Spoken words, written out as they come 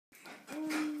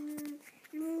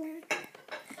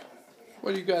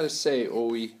What do you got to say,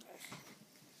 Eoin?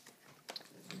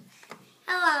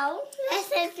 Hello,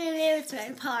 this is the news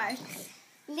report.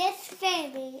 This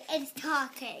baby is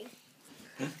talking.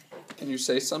 Can you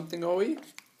say something, Eoin?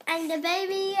 And the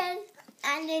baby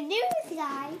and the news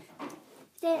guy,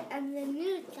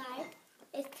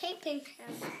 is taping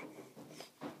him.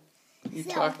 Can you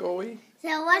talk, Eoin?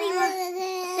 So what do you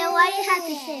have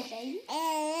to say, baby?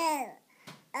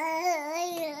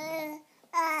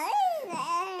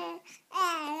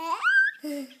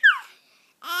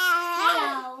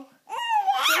 Hello.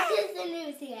 This is the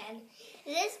news again.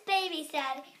 This baby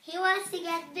said he wants to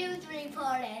get news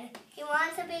reported. He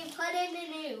wants to be put in the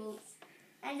news.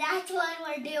 And that's what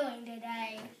we're doing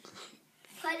today.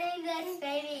 Putting this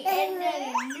baby in the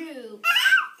news.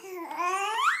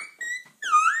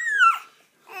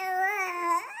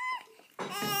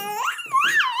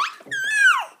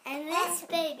 And this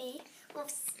baby will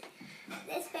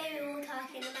talk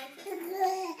in the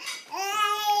microphone.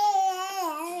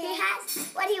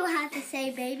 What do you have to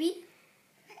say, baby?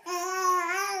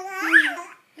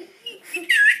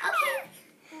 Okay.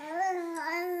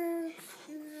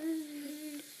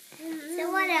 So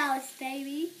what else,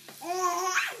 baby?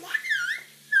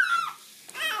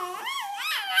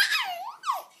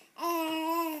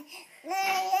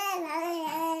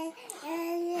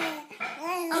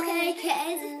 Okay,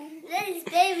 kids. This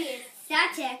baby is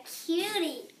such a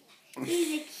cutie.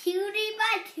 He's a cutie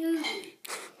patootie.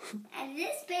 And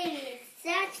this baby is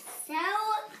so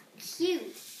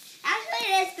cute. Actually,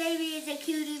 this baby is a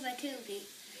cutie patootie.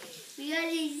 Because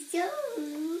he's so...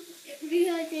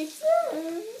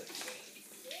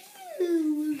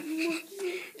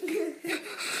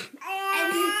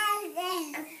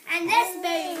 And this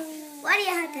baby, what do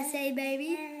you have to say,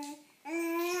 baby?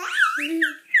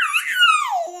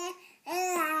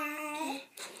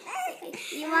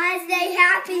 You want to say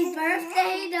happy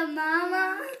birthday to Mama?